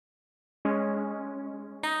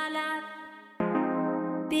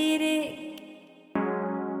Beat it,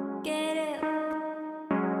 get it.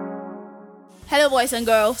 Hello, boys and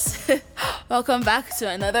girls. Welcome back to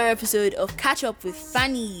another episode of Catch Up with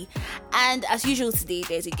Fanny. And as usual, today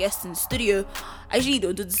there's a guest in the studio. I usually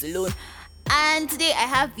don't do this alone. And today I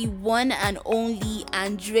have the one and only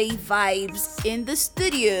Andre Vibez in the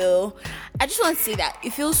studio. I just want to say that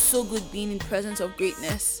it feels so good being in the presence of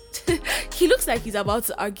greatness. He looks like he's about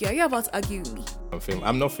to argue. Are you about to argue with me?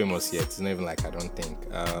 I'm not famous yet. It's not even like I don't think.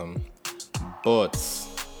 But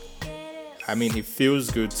I mean, it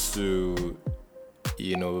feels good to,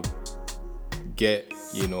 get,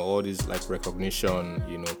 all this like recognition.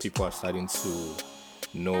 People are starting to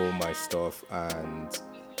know my stuff and,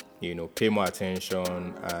 pay more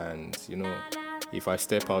attention. And, if I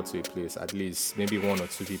step out to a place, at least maybe one or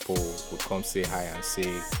two people would come say hi and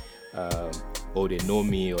say, oh, they know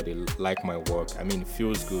me or they like my work. I mean, it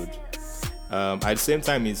feels good. At the same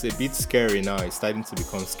time, it's a bit scary now. It's starting to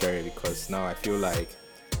become scary because now I feel like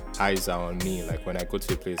eyes are on me. Like when I go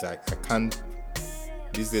to a place, I can't,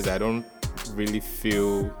 these days I don't really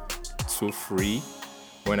feel too free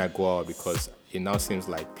when I go out because it now seems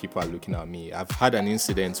like people are looking at me. I've had an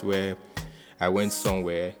incident where I went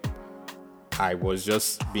somewhere, I was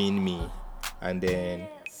just being me, and then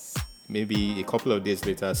maybe a couple of days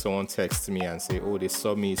later, someone texts me and say, oh, they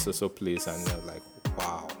saw me so place, and I was like,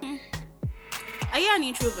 wow. Are you an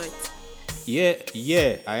introvert? Yeah,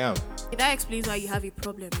 I am. That explains why you have a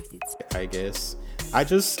problem with it. I guess. I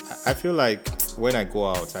feel like when I go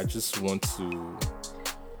out, I just want to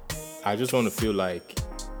feel like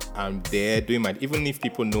I'm there doing even if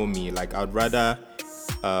people know me, like I'd rather,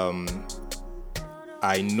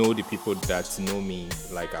 I know the people that know me,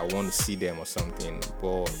 like I want to see them or something.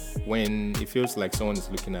 But when it feels like someone is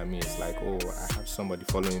looking at me, it's like, oh, I have somebody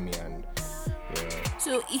following me, and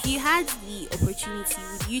So if you had the opportunity,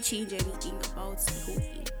 would you change anything about the whole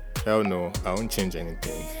thing? Hell no, I won't change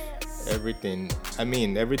anything. Everything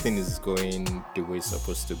is going the way it's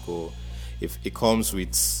supposed to go. If it comes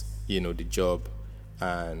with, the job,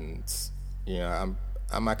 and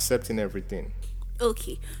I'm accepting everything.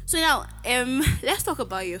 Okay, so now let's talk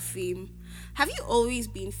about your fame. Have you always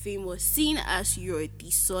been famous, seen as you're the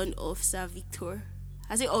son of Sir Victor?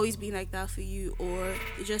 Has it always been like that for you, or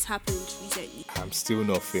it just happened recently? I'm still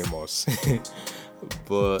not famous,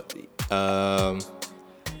 but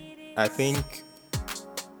I think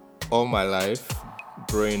all my life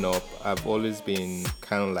growing up, I've always been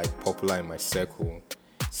kind of like popular in my circle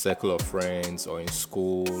of friends or in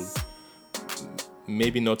school.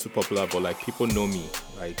 Maybe not too popular, but like people know me.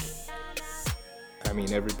 Like, I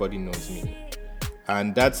mean, everybody knows me,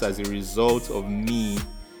 and that's as a result of me.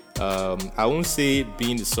 I won't say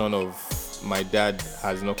being the son of my dad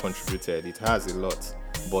has not contributed. It has a lot.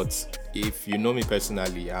 But if you know me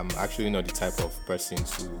personally, I'm actually not the type of person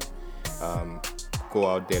to go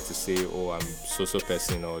out there to say, oh, I'm so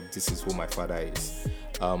person, or this is who my father is.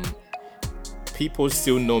 People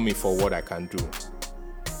still know me for what I can do.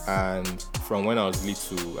 And from when I was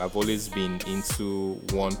little, I've always been into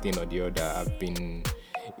one thing or the other. I've been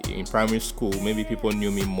in primary school. Maybe people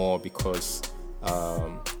knew me more because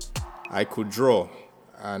I could draw,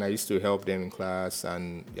 and I used to help them in class,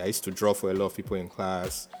 and I used to draw for a lot of people in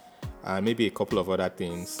class, and maybe a couple of other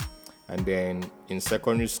things. And then in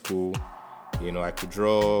secondary school, I could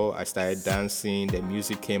draw, I started dancing, the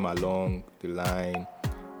music came along the line,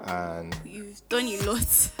 and you've done a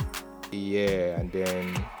lot. Yeah, and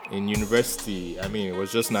then in university, it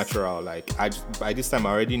was just natural. Like, by this time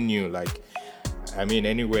I already knew, like,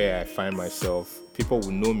 anywhere I find myself, people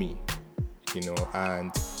will know me,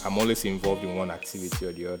 and I'm always involved in one activity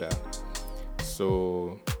or the other.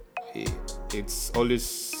 So it's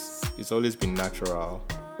always been natural.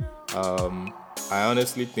 I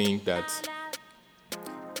honestly think that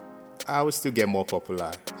I will still get more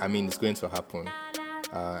popular. It's going to happen,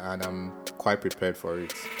 and I'm quite prepared for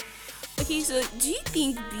it. Okay, so do you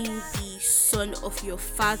think being the son of your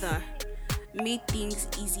father made things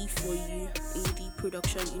easy for you in the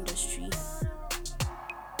production industry?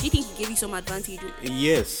 Do you think it gave you some advantage?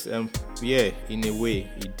 Yes, in a way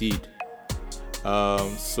it did.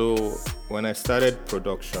 So when I started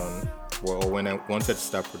production, or when I wanted to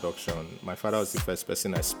start production, my father was the first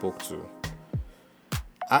person I spoke to.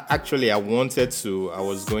 I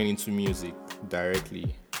was going into music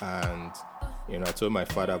directly, and I told my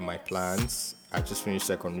father my plans. I just finished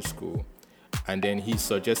secondary school, and then he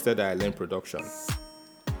suggested that I learn production.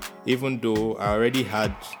 Even though I already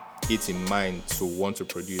had it in mind to want to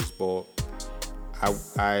produce, but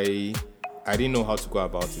I didn't know how to go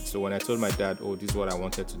about it. So when I told my dad, oh, this is what I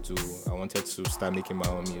wanted to do, I wanted to start making my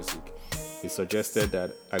own music, he suggested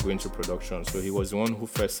that I go into production. So he was the one who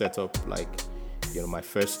first set up like, my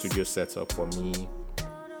first studio setup for me,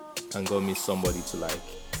 and got me somebody to like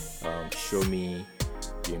show me,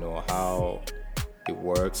 how it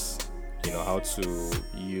works, how to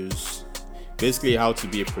use, basically how to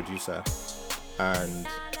be a producer. And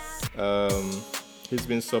he's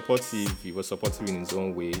been supportive. He was supportive in his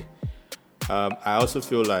own way. I also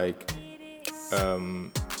feel like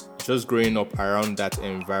just growing up around that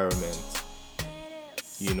environment,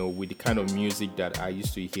 with the kind of music that I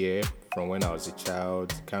used to hear from when I was a child,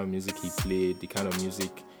 the kind of music he played, the kind of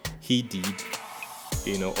music he did,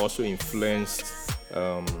 also influenced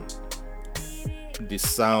the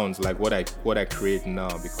sounds, like what I create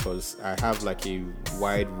now, because I have like a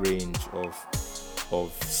wide range of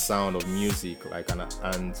sound of music, like an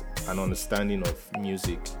understanding of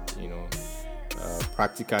music,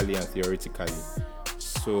 practically and theoretically.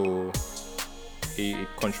 So it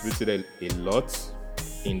contributed a lot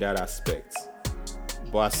in that aspect.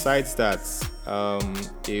 But aside that,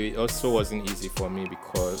 it also wasn't easy for me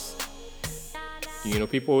because,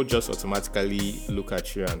 people just automatically look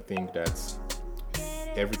at you and think that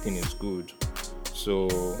everything is good.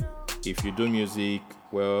 So if you do music,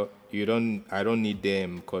 well, I don't need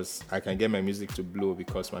them because I can get my music to blow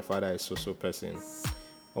because my father is so person.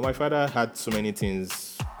 But my father had so many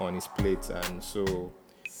things on his plate, and so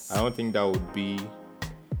I don't think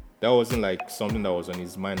that wasn't like something that was on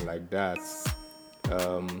his mind like that.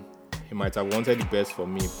 He might have wanted the best for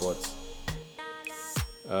me, but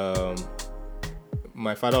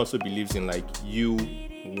my father also believes in like you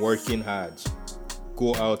working hard.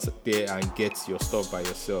 Go out there and get your stuff by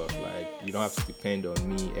yourself. Like, you don't have to depend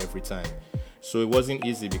on me every time. So it wasn't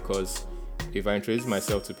easy because if I introduce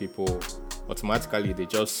myself to people, automatically they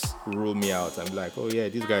just rule me out and be like, oh yeah,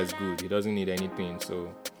 this guy is good, he doesn't need anything.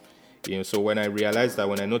 So so when I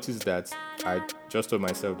noticed that, I just told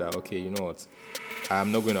myself that, okay, you know what,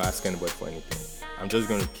 I'm not going to ask anybody for anything. I'm just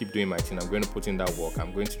going to keep doing my thing. I'm going to put in that work.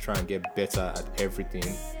 I'm going to try and get better at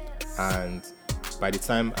everything. And by the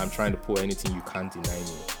time I'm trying to pull anything, you can't deny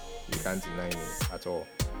me. You can't deny me at all.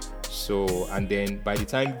 So, and then by the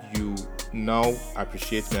time you now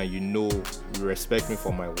appreciate me and you respect me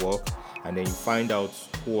for my work, and then you find out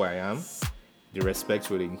who I am, the respect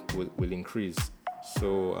will increase.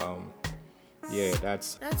 So, yeah,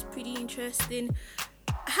 that's pretty interesting.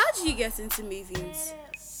 How did you get into Mavins?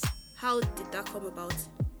 How did that come about?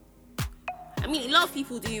 I mean, a lot of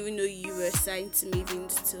people didn't even know you were signed to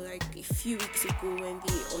Mavins till like a few weeks ago when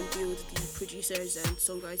they unveiled the producers and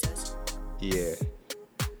songwriters. Yeah.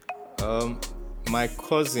 My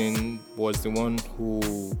cousin was the one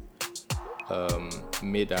who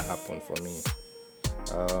made that happen for me.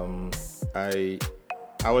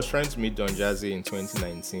 I was trying to meet Don Jazzy in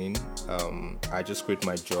 2019. I just quit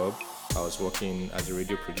my job. I was working as a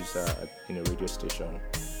radio producer in a radio station,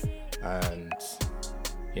 and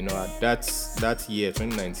that year,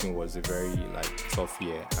 2019, was a very tough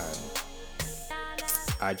year,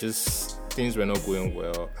 and things were not going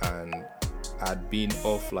well, and I'd been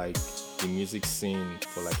off the music scene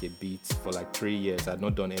for a bit, for 3 years. I'd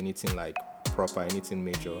not done anything proper, anything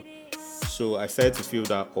major. So I started to feel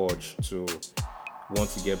that urge to want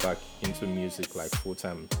to get back into music,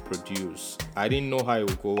 full-time, produce. I didn't know how it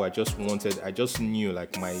would go. I just knew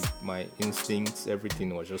my instincts,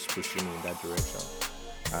 everything was just pushing me in that direction.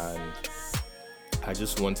 And I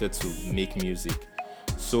just wanted to make music.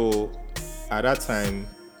 So at that time,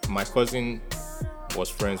 my cousin was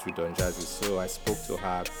friends with Don Jazzy, so I spoke to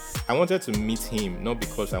her. I wanted to meet him, not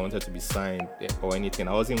because I wanted to be signed or anything.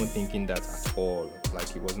 I wasn't even thinking that at all.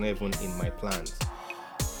 It was not even in my plans.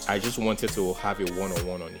 I just wanted to have a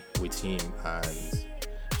one-on-one with him and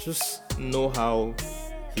just know how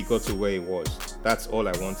he got to where he was. That's all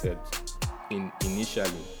I wanted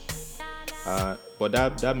initially. But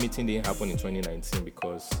that meeting didn't happen in 2019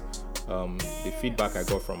 because the feedback I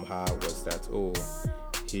got from her was that,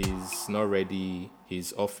 he's not ready.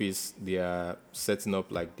 His office, they are setting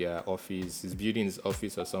up their office. He's building his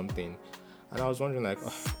office or something. And I was wondering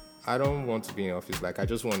I don't want to be in office. I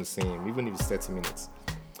just want to see him, even if it's 30 minutes.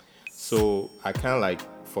 So I kind of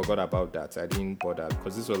forgot about that. I didn't bother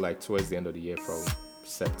because this was towards the end of the year from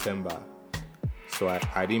September. So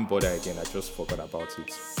I didn't bother again. I just forgot about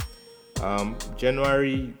it.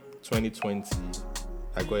 January 2020,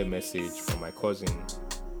 I got a message from my cousin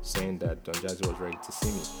saying that Don Jazzy was ready to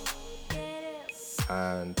see me.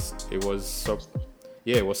 And it was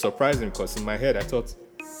surprising because in my head I thought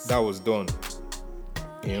that was done.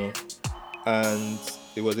 And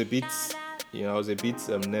it was a bit, I was a bit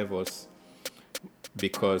nervous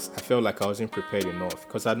because I felt like I wasn't prepared enough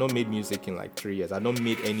because I'd not made music in 3 years. I'd not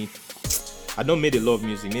made any I don't made a lot of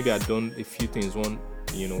music. Maybe I done a few things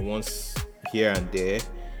once here and there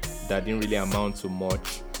that didn't really amount to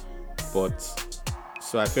much. But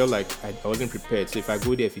so I felt like I wasn't prepared. So if I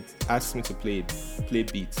go there, if it asks me to play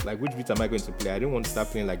beats, like which beats am I going to play? I didn't want to start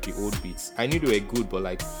playing like the old beats. I knew they were good, but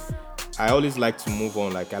like I always like to move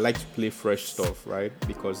on. Like I like to play fresh stuff, right?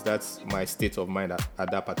 Because that's my state of mind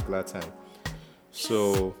at that particular time.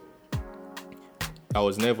 So I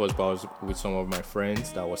was nervous, but I was with some of my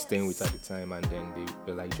friends that I was staying with at the time, and then they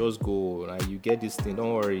were like, just go, like, you get this thing,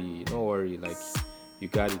 don't worry, like, you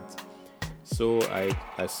got it. So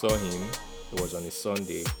I saw him, it was on a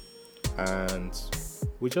Sunday, and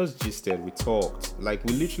we just gisted, we talked. Like,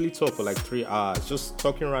 we literally talked for like 3 hours, just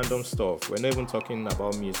talking random stuff. We're not even talking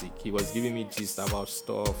about music. He was giving me gist about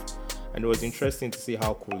stuff, and it was interesting to see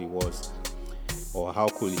how cool he was, or how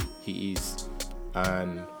cool he is.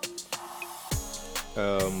 And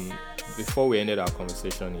before we ended our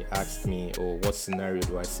conversation, he asked me, oh, what scenario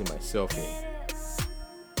do I see myself in?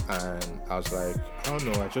 And I was like, I don't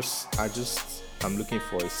know, I'm looking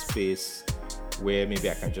for a space where maybe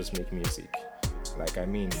I can just make music. Like, I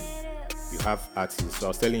mean, you have artists. So I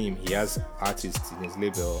was telling him he has artists in his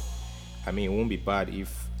label. I mean, it won't be bad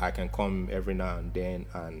if I can come every now and then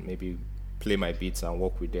and maybe play my beats and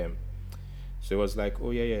work with them. So it was like,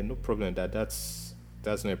 oh yeah, no problem. That's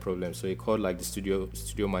not a problem. So he called like the studio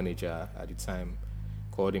manager at the time,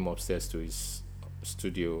 called him upstairs to his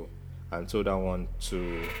studio and told that one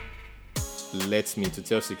to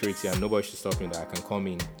tell security and nobody should stop me, that I can come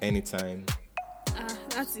in anytime.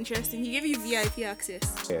 That's interesting. He gave you VIP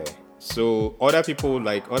access. Yeah. So other people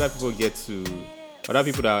that have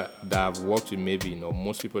worked with Mavin, or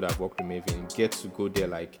most people that have worked with Mavin, get to go there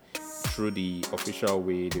like through the official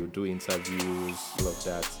way. They'll do interviews, all of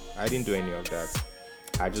that. I didn't do any of that.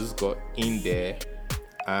 I just got in there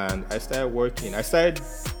and I started working. I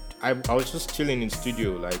was just chilling in the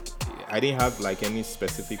studio. Like, I didn't have like any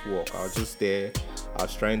specific work. I was just there. I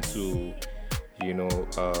was trying to,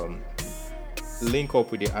 link up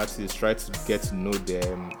with the artists, try to get to know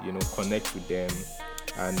them, connect with them.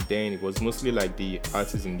 And then it was mostly like the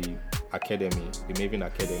artists in the academy, the Mavin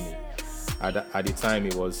Academy. At the time,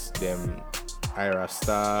 it was them, Ayra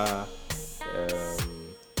Starr,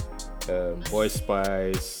 Boy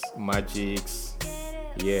Spice, Magix.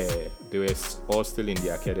 Yeah, they were all still in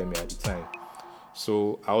the academy at the time.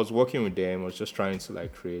 So I was working with them. I was just trying to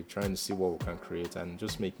like trying to see what we can create and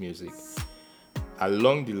just make music.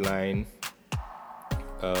 Along the line,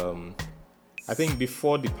 I think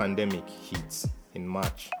before the pandemic hit in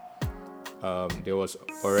March, there was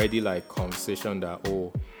already like conversation that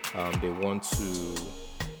they want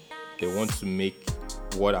to make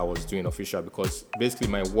what I was doing official, because basically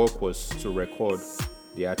my work was to record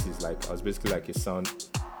the artists. Like, I was basically like a sound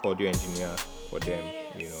audio engineer for them,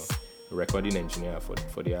 recording engineer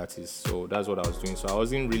for the artists. So that's what I was doing. So I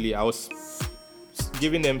was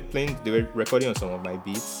giving them they were recording on some of my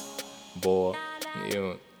beats, but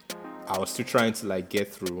I was still trying to like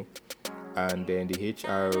get through. And then the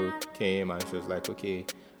HR came and she was like, okay,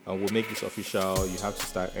 we'll make this official. You have to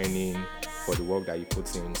start earning for the work that you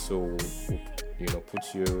put in. So we'll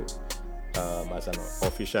put you as an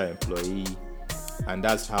official employee. And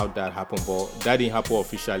that's how that happened. But that didn't happen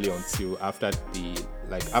officially until after the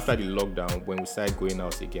lockdown, when we started going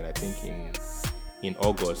out again. I think in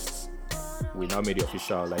August, we now made it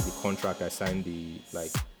official, like the contract. I signed the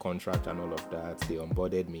like contract and all of that. They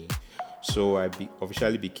onboarded me. So I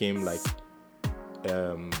officially became like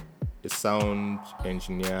a sound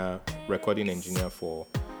engineer, recording engineer for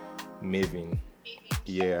Mavin.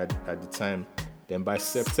 Yeah, at the time. Then by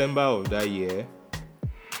September of that year,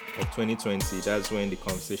 of 2020, that's when the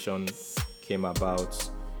conversation came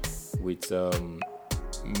about with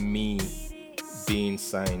me being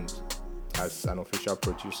signed as an official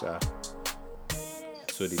producer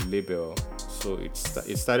to the label. So it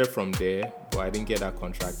started from there, but I didn't get that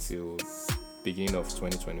contract till beginning of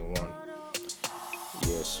 2021.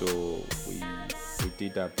 Yeah, so we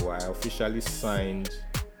did that, but I officially signed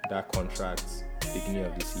that contract beginning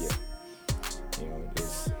of this year.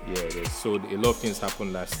 So a lot of things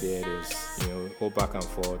happened last year. There's, go back and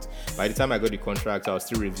forth. By the time I got the contract, I was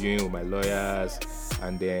still reviewing with my lawyers,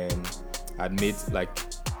 and then I'd made like,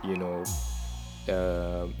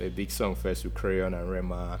 a big song first with Crayon and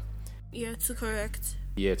Rema. Yeah, too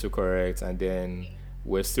correct. And then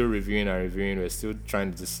we're still reviewing. We're still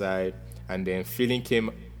trying to decide. And then feeling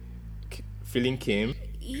came.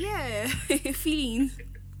 Yeah, feeling.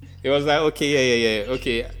 It was like,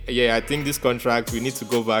 okay, I think this contract, we need to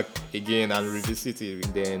go back again and revisit it.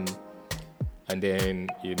 And then And then,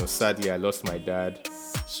 sadly, I lost my dad.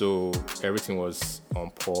 So everything was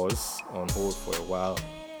on pause, on hold for a while.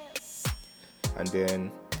 And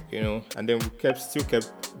then, we still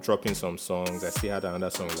kept dropping some songs. I still had another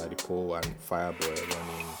song with Ladipo and Fireboy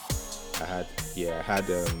running. I had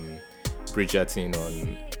Bridgerton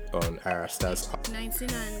on Ayra Starr's 19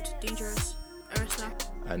 and Dangerous, Ayra Starr.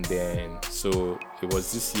 And then, so it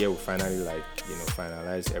was this year we finally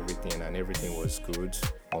finalized everything, and everything was good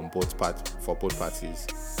on for both parties.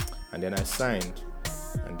 And then I signed,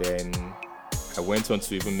 and then I went on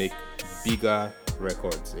to even make bigger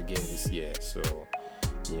records again this year. So,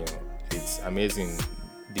 it's amazing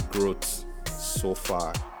the growth so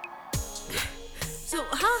far. Yeah. So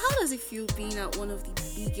how does it feel being at one of the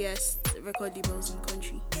biggest record labels in the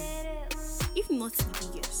country, if not the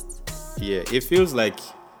biggest? Yeah, it feels like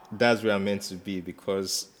that's where I'm meant to be,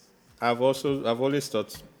 because I've always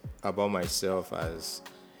thought about myself as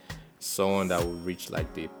someone that will reach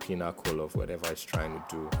like the pinnacle of whatever it's trying to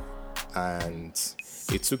do. And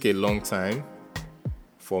it took a long time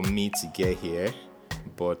for me to get here,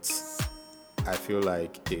 but I feel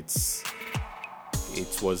like it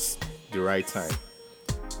was the right time.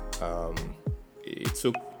 It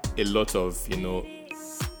took a lot of,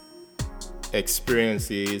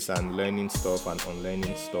 experiences and learning stuff and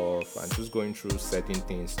unlearning stuff and just going through certain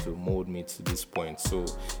things to mold me to this point. So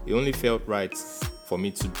it only felt right for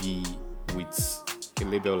me to be with a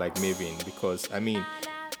label like Mavin, because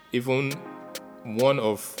even one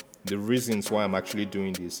of the reasons why I'm actually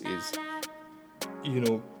doing this is,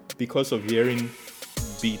 because of hearing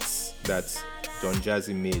beats that Don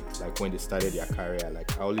Jazzy made, like when they started their career.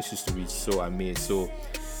 Like I always used to be so amazed. So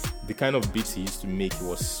the kind of beats he used to make,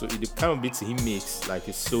 the kind of beats he makes, like,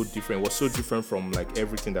 is so different. It was so different from like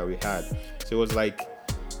everything that we had. So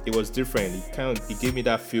it was different. It gave me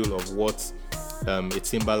that feel of what a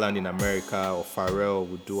Timbaland in America or Pharrell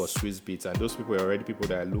would do, or Swizz Beatz, and those people were already people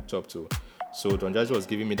that I looked up to. So Don Jazzy was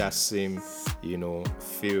giving me that same,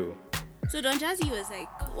 feel. So Don Jazzy was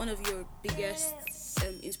like one of your biggest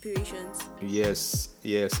inspirations? Yes.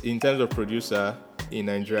 In terms of producer in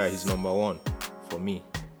Nigeria, he's number one for me.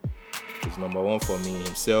 He's number one for me.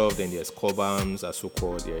 Himself, then there's Cobhams,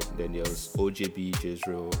 Asoko, then there's OJB,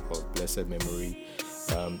 Jezreel of blessed memory.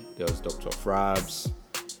 There was Dr. Frabs.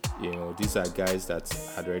 These are guys that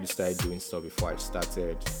had already started doing stuff before I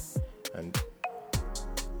started. And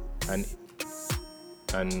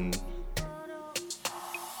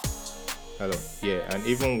hello. Yeah, and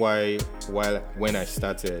even when I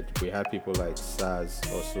started, we had people like Saz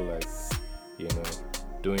also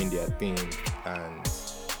doing their thing, and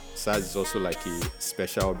Saz is also like a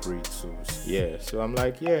special breed too. Yeah, so I'm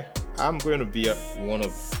like, I'm going to be one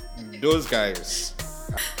of those guys.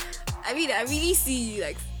 I really see you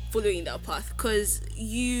like following that path, because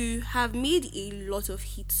you have made a lot of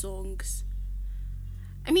hit songs.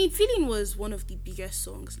 Feeling was one of the biggest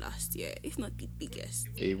songs last year, if not the biggest.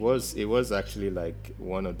 It was actually like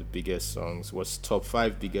one of the biggest songs. It was top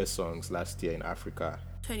 5 biggest songs last year in Africa.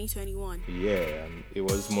 2021. Yeah, and it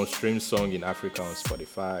was most streamed song in Africa on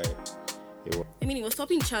Spotify. It was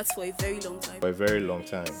topping charts for a very long time. For a very long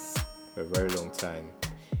time.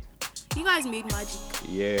 You guys made magic.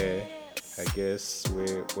 Yeah, I guess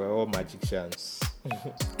we're all magicians.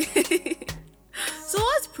 So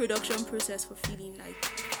what's the production process for Feeling like?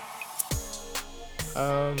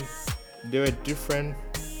 There were different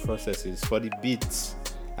processes. For the beats,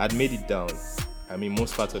 I'd made it down.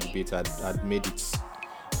 Most parts of the beat I'd made it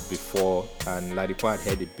before, and Ladipo had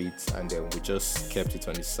heard the beats, and then we just kept it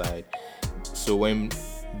on the side. So when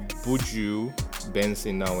Buju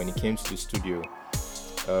Benson, now when he came to the studio,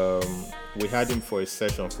 we had him for a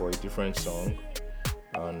session for a different song,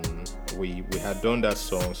 and we had done that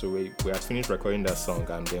song, so we had finished recording that song,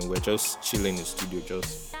 and then we're just chilling in the studio,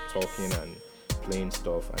 just talking and playing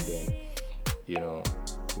stuff, and then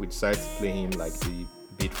we decided to play him like the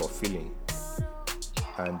beat for Feeling,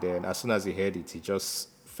 and then as soon as he heard it, he just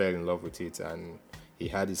fell in love with it, and he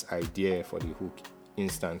had his idea for the hook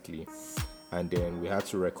instantly, and then we had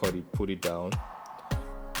to record it, put it down,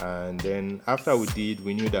 and then after we did,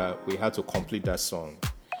 we knew that we had to complete that song.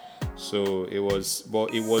 So it was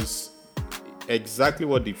exactly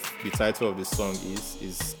what the title of the song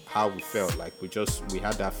is how we felt. Like we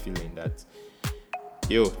had that feeling that,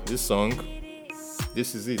 this song,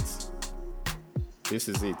 this is it.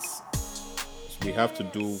 We have to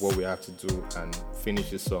do what we have to do and finish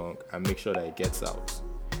the song and make sure that it gets out.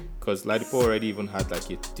 Because Ladipo already even had like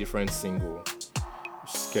a different single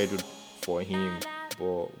scheduled for him,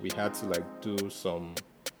 but we had to do some,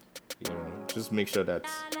 just make sure that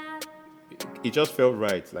it just felt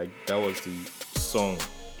right. Like that was the song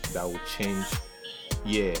that would change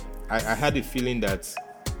yeah, I had a feeling that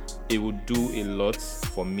it would do a lot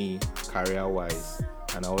for me career-wise,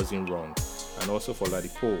 and I wasn't wrong. And also for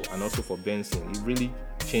Ladipo, and also for Benson, it really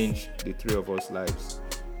changed the three of us lives.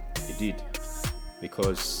 It did,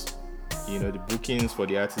 because the bookings for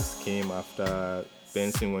the artists came after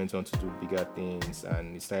Benson went on to do bigger things,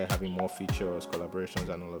 and he started having more features, collaborations,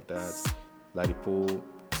 and all of that. Ladipo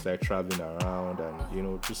started traveling around,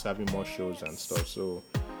 and just having more shows and stuff. So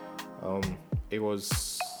it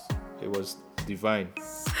was divine.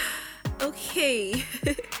 Okay.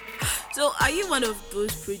 So are you one of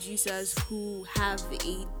those producers who have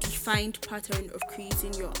a defined pattern of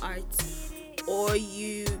creating your art, or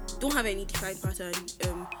you don't have any defined pattern?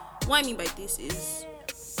 What I mean by this is,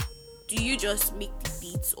 do you just make the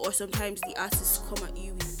beats, or sometimes the artists come at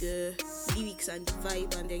you with the lyrics and the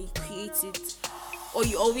vibe and then you create it, or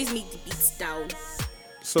you always make the beats down?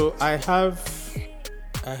 So I have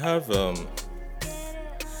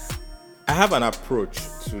an approach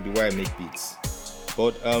to the way I make beats,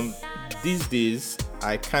 but these days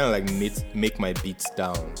I kind of like make my beats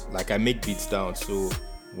down. Like I make beats down, so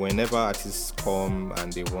whenever artists come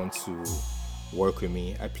and they want to work with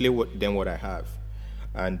me, I play what I have,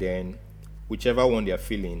 and then whichever one they're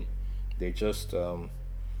feeling, they just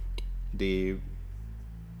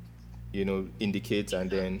indicate, and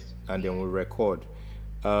then we record.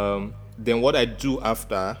 Then what I do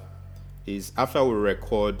after we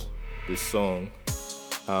record the song,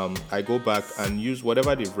 I go back and use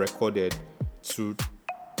whatever they've recorded to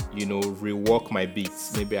rework my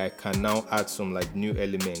beats. Maybe I can now add some like new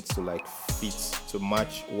elements to like fit to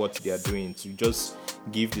match what they are doing, to just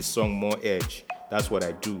give the song more edge. That's what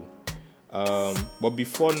I do. But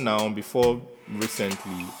before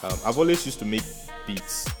recently, I've always used to make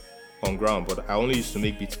beats on ground, but I only used to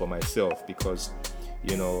make beats for myself because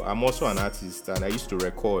I'm also an artist and I used to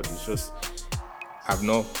record. It's just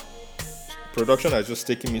production has just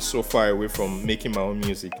taken me so far away from making my own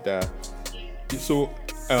music that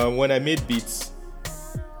when I made beats,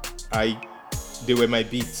 they were my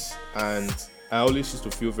beats, and I always used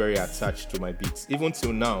to feel very attached to my beats. Even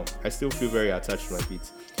till now, I still feel very attached to my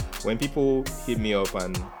beats. When people hit me up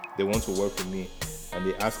and they want to work with me and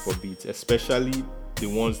they ask for beats, especially the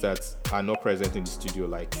ones that are not present in the studio,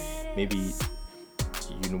 like maybe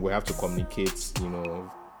we have to communicate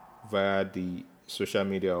via the social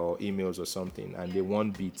media or emails or something, and they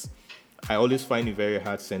want beats, I always find it very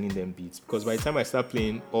hard sending them beats, because by the time I start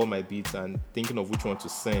playing all my beats and thinking of which one to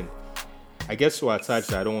send, I get so attached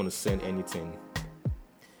that I don't want to send anything,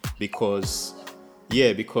 because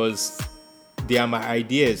they are my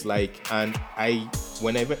ideas. And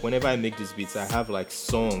whenever I make these beats, I have like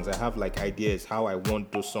songs, I have like ideas how I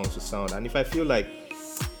want those songs to sound, and if I feel like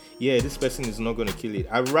this person is not going to kill it,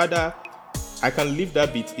 I can leave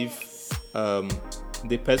that beat if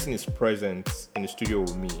the person is present in the studio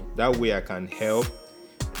with me. That way I can help,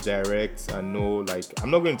 direct, and know, like, I'm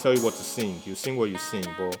not going to tell you what to sing. You sing what you sing,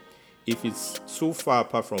 but if it's too far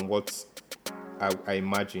apart from what I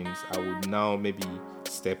imagined, I would now maybe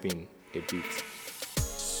step in a bit.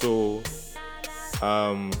 So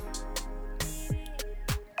from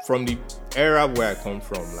the era where I come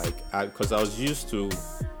from, because I was used to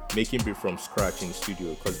making beat from scratch in the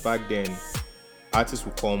studio, because back then artists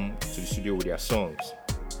would come to the studio with their songs.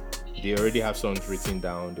 They already have songs written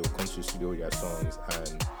down. They would come to the studio with their songs,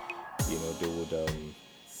 and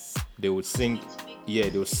they would sing. Yeah,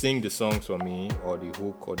 they would sing the songs for me, or the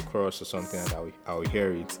hook, or the chorus, or something, and I would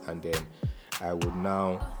hear it, and then I would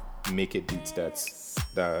now make a beat that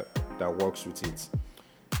works with it.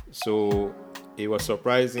 So it was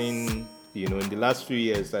surprising, in the last few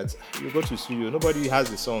years, that you go to the studio, nobody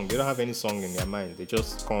has a song. They don't have any song in their mind. They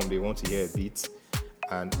just come. They want to hear a beat.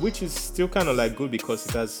 And which is still kind of like good, because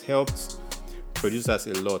it has helped producers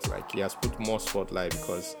a lot. Like, it has put more spotlight,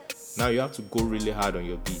 because now you have to go really hard on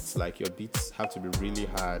your beats. Like, your beats have to be really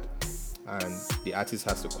hard, and the artist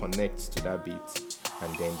has to connect to that beat,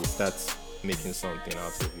 and then they start making something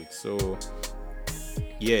out of it. So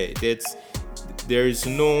there is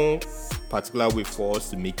no particular way for us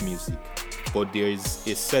to make music, but there is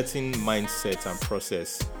a certain mindset and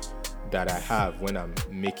process that I have when I'm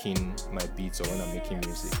making my beats or when I'm making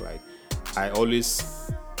music. Like, I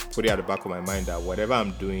always put it at the back of my mind that whatever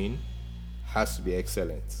I'm doing has to be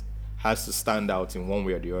excellent, has to stand out in one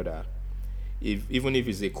way or the other. Even if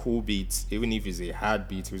it's a cool beat, even if it's a hard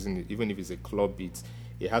beat, even if it's a club beat,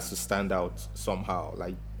 it has to stand out somehow.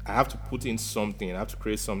 Like, I have to put in something, I have to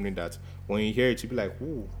create something that when you hear it, you'll be like,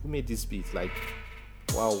 ooh, who made this beat? Like,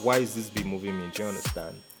 wow, why is this beat moving me? Do you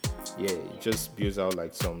understand? Yeah, it just builds out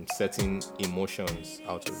like some certain emotions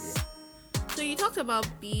out of you. So you talked about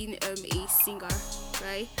being a singer.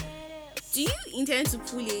 right? Do you intend to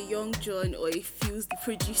pull a young John or a Fuse the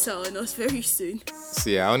producer on us very soon?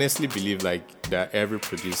 See, I honestly believe like that every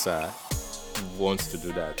producer wants to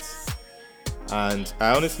do that. And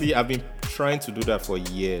I've been trying to do that for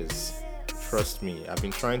years. Trust me, I've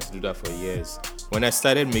been trying to do that for years. When I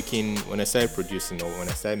started producing, or when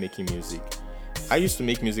I started making music, I used to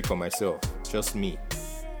make music for myself, just me,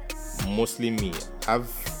 mostly me.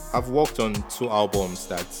 I've worked on 2 albums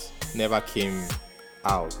that never came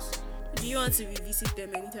out. Do you want to revisit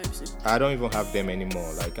them anytime soon? I don't even have them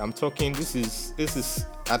anymore. Like, I'm talking, this is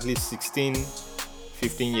at least 16,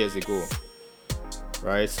 15 years ago,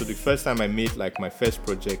 right? So the first time I made like my first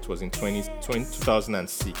project was in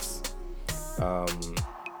 2006.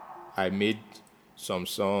 I made some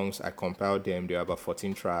songs, I compiled them, there were about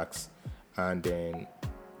 14 tracks, and then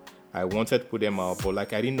I wanted to put them out, but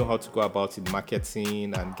like I didn't know how to go about it,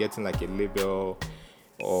 marketing and getting like a label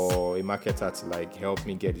or a marketer to like help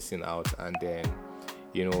me get this thing out. And then,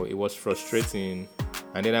 it was frustrating.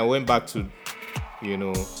 And then I went back to,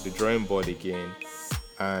 the drawing board again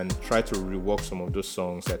and tried to rework some of those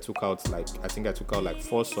songs. I took out like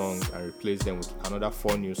 4 songs and replaced them with another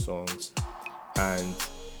 4 new songs, and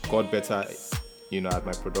got better, at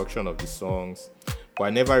my production of the songs. But I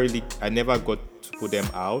never got to put them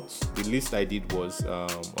out. The least I did was, or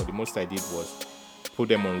the most I did was put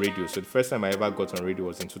them on radio. So the first time I ever got on radio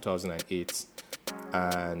was in 2008,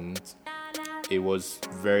 and it was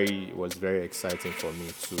very exciting for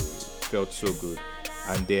me too. It felt so good.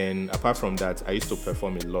 And then apart from that, I used to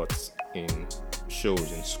perform a lot in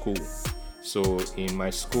shows in school. So in my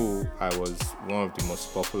school, I was one of the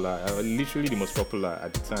most popular, literally the most popular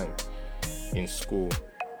at the time in school.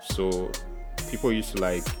 So people used to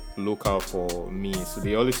like look out for me. So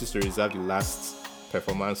they always used to reserve the last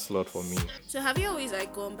performance slot for me. So have you always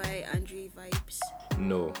like gone by Andre Vibez?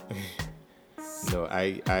 No. No,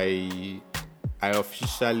 I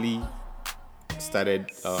officially started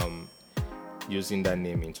using that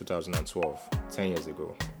name in 2012, 10 years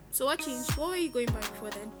ago. So what changed? What were you going by before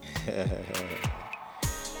then?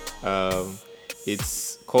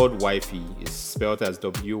 It's called Wifey. It's spelled as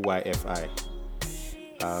WYFI.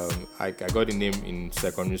 I got the name in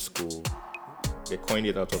secondary school. They coined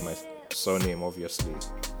it out of my surname, obviously.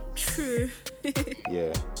 True.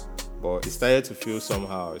 Yeah. But it started to feel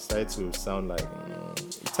somehow. It started to sound like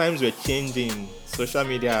times were changing. Social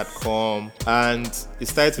media had come, and it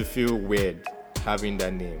started to feel weird having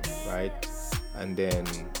that name, right? And then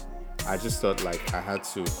I just thought like I had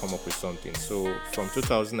to come up with something. So from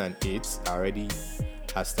 2008,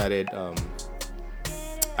 I started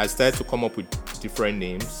to come up with different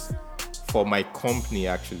names for my company,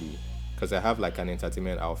 actually, because I have like an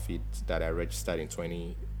entertainment outfit that I registered in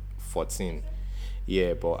 2014.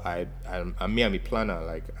 Yeah, but I'm a planner.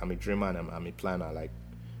 Like, I'm a dreamer and I'm a planner, like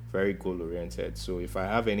very goal oriented. So if I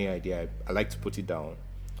have any idea, I like to put it down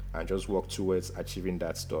and just work towards achieving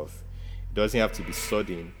that stuff. It doesn't have to be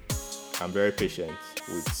sudden. I'm very patient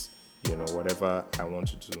with whatever I want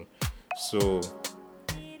to do. So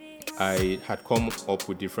I had come up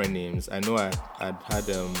with different names. I know I had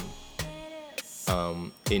a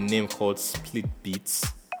name called Split Beats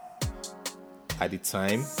at the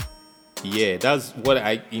time. Yeah, that's what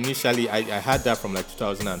I initially I had that from like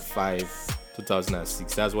 2005,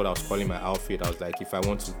 2006. That's what I was calling my outfit. I was like, if I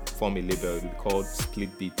want to form a label, it would be called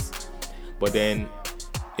Split Beats. But then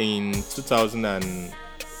in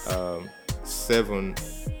 2007,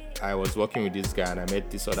 I was working with this guy, and I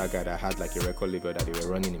met this other guy that had like a record label that they were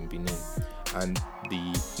running in Benin, and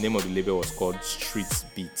the name of the label was called Street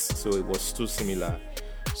Beats. So it was too similar.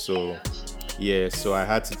 So yeah, so I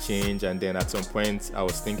had to change, and then at some point I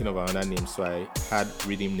was thinking of another name, so I had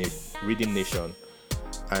Rhythm Nation,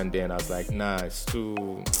 and then I was like, nah, it's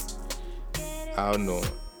too, I don't know.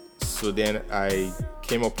 So then I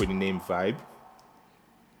came up with the name Vibe.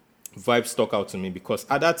 Vibe stuck out to me because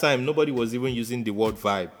at that time nobody was even using the word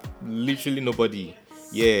vibe. Literally nobody.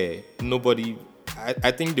 Yeah, nobody.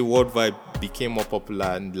 I think the word vibe became more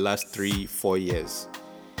popular in the last 3-4 years.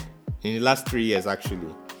 In the last 3 years,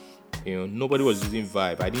 actually. Nobody was using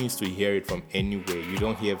vibe. I didn't used to hear it from anywhere. You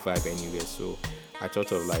don't hear vibe anywhere. So I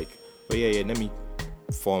thought of like, oh yeah, let me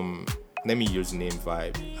use the name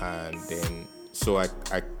Vibe. And then so I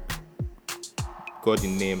got the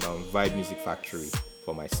name Vibe Music Factory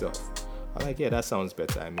for myself. I'm like, yeah, that sounds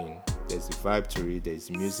better. I mean, there's the vibe to it, there's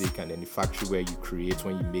music, and then the factory where you create,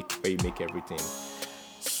 where you make everything.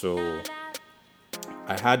 So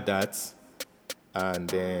I had that, and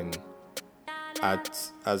then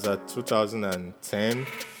as at 2010,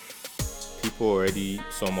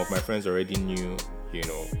 some of my friends already knew,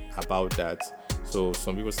 about that. So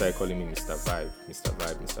some people started calling me Mr. Vibe, Mr.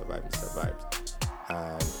 Vibe, Mr. Vibe, Mr. Vibes.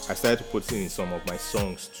 And I started to put it in some of my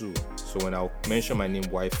songs too. So when I'll mention my name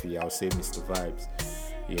wifey, I'll say Mr. Vibes,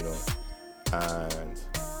 And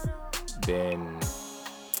then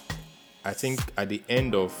I think at the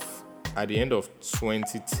end of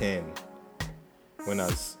 2010, when I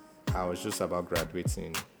was just about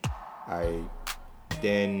graduating, I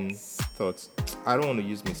then thought I don't want to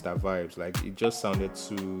use Mr. Vibes. Like, it just sounded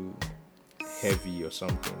too heavy or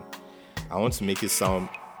something. I want to make it sound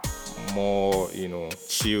more,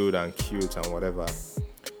 chilled and cute and whatever.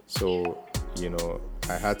 So,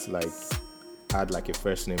 I had to add a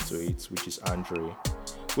first name to it, which is Andre,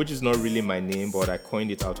 which is not really my name, but I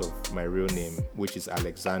coined it out of my real name, which is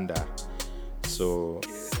Alexander. So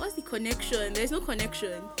what's the connection? There's no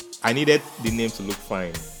connection. I needed the name to look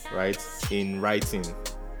fine, right? In writing.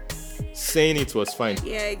 Saying it was fine.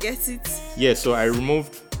 Yeah, I get it. Yeah, so I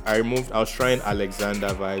was trying Alexander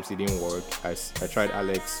Vibes, it didn't work. I tried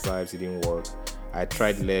Alex Vibes, it didn't work. I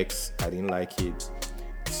tried Lex, I didn't like it.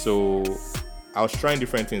 So I was trying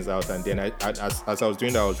different things out, and then as I was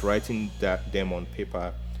doing that, I was writing them on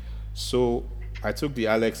paper. So I took the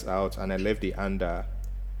Alex out and I left the Anda.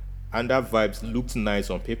 Anda Vibes looked nice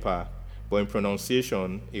on paper, but in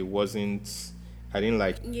pronunciation, it wasn't. I didn't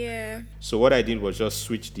like it. Yeah. So what I did was just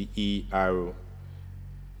switch the E arrow,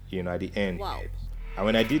 at the end. Wow. And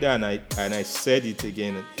when I did that and I said it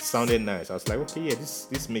again, it sounded nice. I was like, okay, yeah,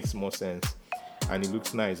 this makes more sense, and it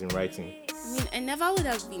looks nice in writing. I mean, I never would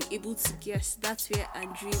have been able to guess that's where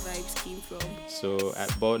Andre Vibes came from. So,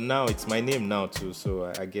 but now it's my name now too. So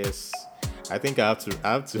I think I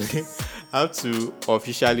have to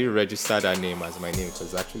officially register that name as my name,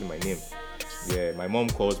 because it's actually my name. Yeah, my mom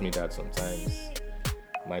calls me that sometimes.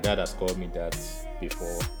 My dad has called me that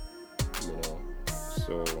before,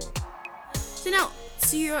 So now,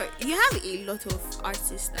 you have a lot of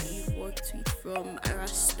artists that you've worked with, from Ayra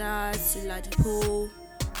Starr to Ladipo,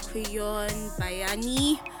 Crayon,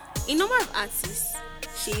 Bayani, a number of artists,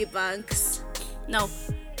 Shay Banks. Now,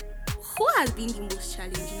 who has been the most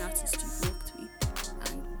challenging artist you've worked with,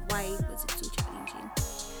 and why was it so challenging?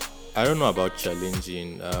 I don't know about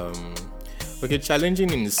challenging. Okay,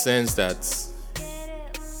 challenging in the sense that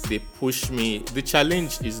they push me. The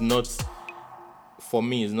challenge is not, for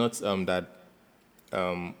me, is not that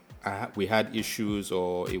we had issues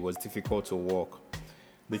or it was difficult to work.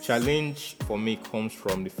 The challenge for me comes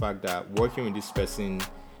from the fact that working with this person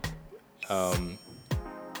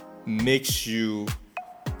makes you,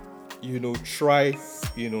 try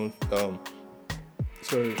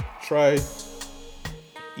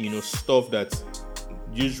stuff that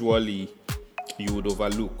usually you would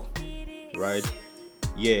overlook, right?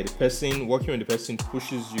 Yeah, working with the person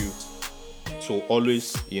pushes you to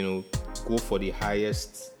always, go for the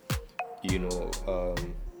highest,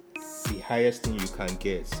 the highest thing you can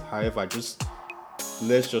get. However,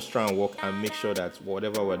 let's just try and work and make sure that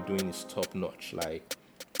whatever we're doing is top notch. Like,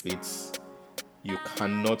 you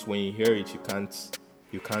cannot, when you hear it, you can't,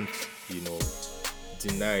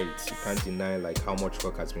 deny it. You can't deny how much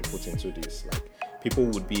work has been put into this. Like,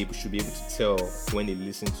 people should be able to tell when they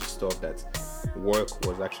listen to stuff that work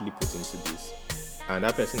was actually put into this. And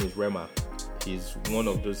that person is Rema. He's one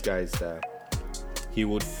of those guys that he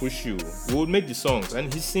would push you. We would make the songs,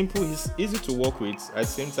 and he's simple, he's easy to work with. At the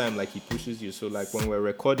same time, he pushes you. So when we're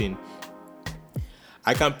recording,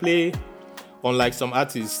 I can play, unlike some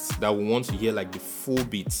artists that will want to hear the full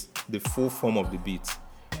beat, the full form of the beat.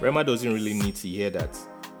 Rema doesn't really need to hear that.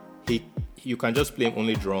 You can just play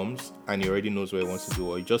only drums and he already knows what he wants to do,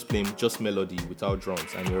 or you just play just melody without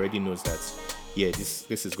drums and he already knows that, yeah,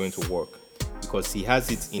 this is going to work, because he has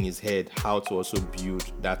it in his head how to also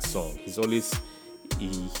build that song. He's always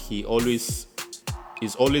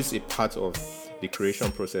a part of the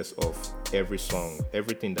creation process of every song.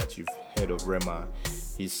 Everything that you've heard of Rema,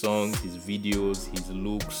 his songs, his videos, his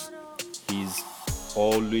looks, he's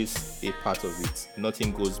always a part of it.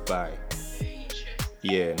 Nothing goes by.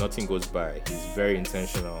 Yeah, nothing goes by. He's very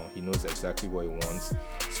intentional. He knows exactly what he wants.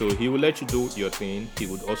 So he will let you do your thing. He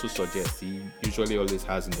would also suggest. He usually always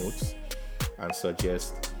has notes and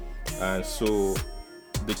suggests. And so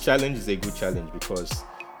the challenge is a good challenge, because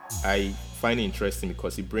I find it interesting,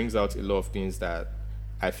 because it brings out a lot of things that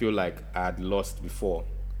I feel like I had lost before.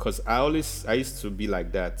 Because I used to be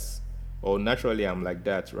like that, or naturally I'm like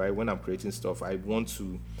that, right? When I'm creating stuff, I want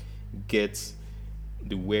to get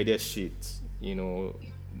the weirdest shit,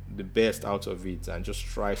 the best out of it, and just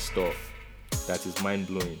try stuff that is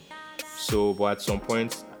mind-blowing. So, but at some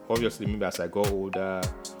point, obviously, maybe as I got older,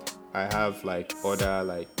 I have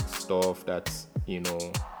other stuff that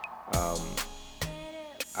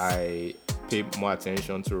I pay more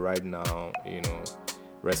attention to right now,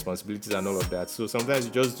 responsibilities and all of that. So sometimes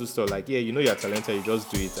you just do stuff like, you're talented, you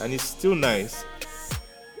just do it, and it's still nice.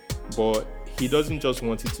 But he doesn't just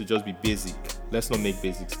want it to just be basic. Let's not make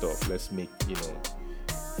basic stuff. Let's make,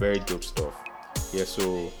 very dope stuff.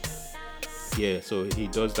 So he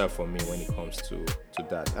does that for me when it comes to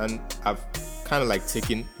that. And I've kind of like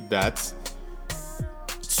taken that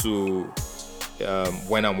to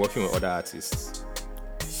when I'm working with other artists.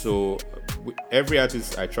 So every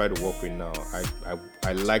artist I try to work with now,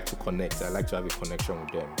 I like to connect. I like to have a connection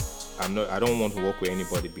with them. I don't want to work with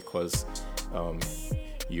anybody because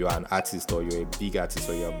you are an artist, or you're a big artist,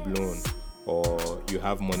 or you're blown, or you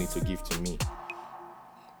have money to give to me.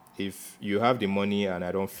 If you have the money and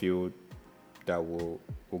I don't feel that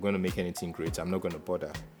we're going to make anything great, I'm not going to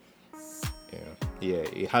bother.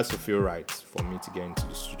 It has to feel right for me to get into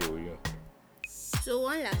the studio with you. So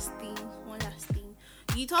one last thing.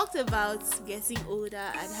 You talked about getting older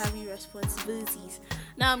and having responsibilities.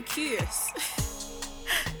 Now I'm curious.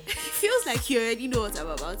 It feels like you already know what I'm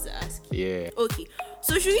about to ask. Yeah. Okay.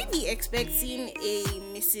 So should we be expecting a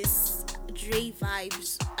Mrs. Dre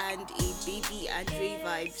vibes and a baby and Dre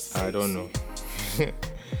vibes? I don't know.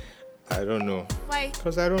 I don't know. Why?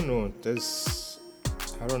 Because I don't know. I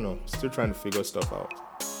don't know. Still trying to figure stuff out.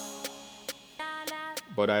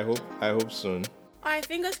 But I hope soon. Alright,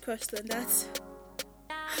 fingers crossed on that.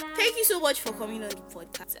 Thank you so much for coming on the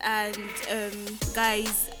podcast. And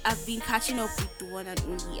guys, I've been catching up with the one and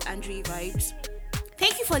only Andre Vibes.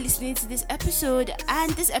 Thank you for listening to this episode,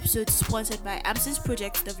 and this episode is sponsored by Amson's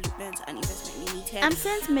Project Development and Investment Limited.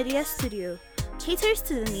 Amson's Media Studio caters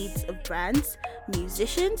to the needs of brands,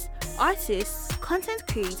 musicians, artists, content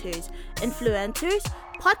creators, influencers,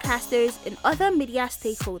 podcasters, and other media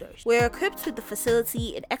stakeholders. We're equipped with the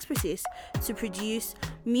facility and expertise to produce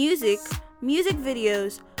music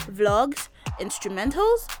videos, vlogs,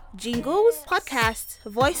 instrumentals, jingles, podcasts,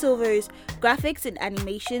 voiceovers, graphics and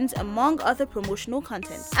animations, among other promotional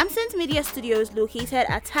content. Amson's Media Studio is located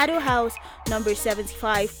at Tado House, number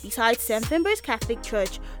 75, beside St. Finbar's Catholic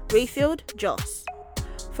Church, Rayfield, Jos.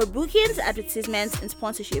 For bookings, advertisements, and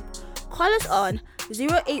sponsorship, call us on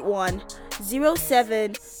 081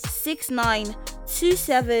 07 69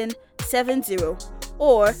 2770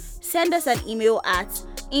 or send us an email at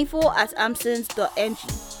info@amsons.ng.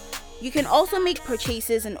 You can also make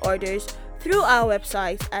purchases and orders through our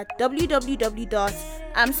website at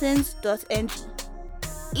www.amsons.ng.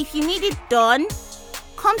 If you need it done,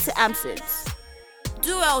 come to Amsons.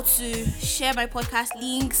 Do well to share my podcast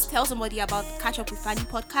links, tell somebody about the Catch Up with Fanny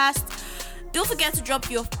podcast. Don't forget to drop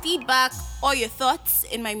your feedback or your thoughts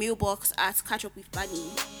in my mailbox at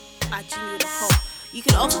catchupwithfanny@gmail.com. You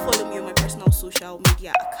can also follow me on my personal social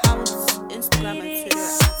media accounts, Instagram and Twitter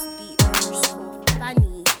at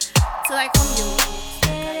 @the_Fanny. Till I come your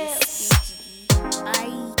way, guys.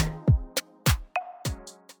 Bye.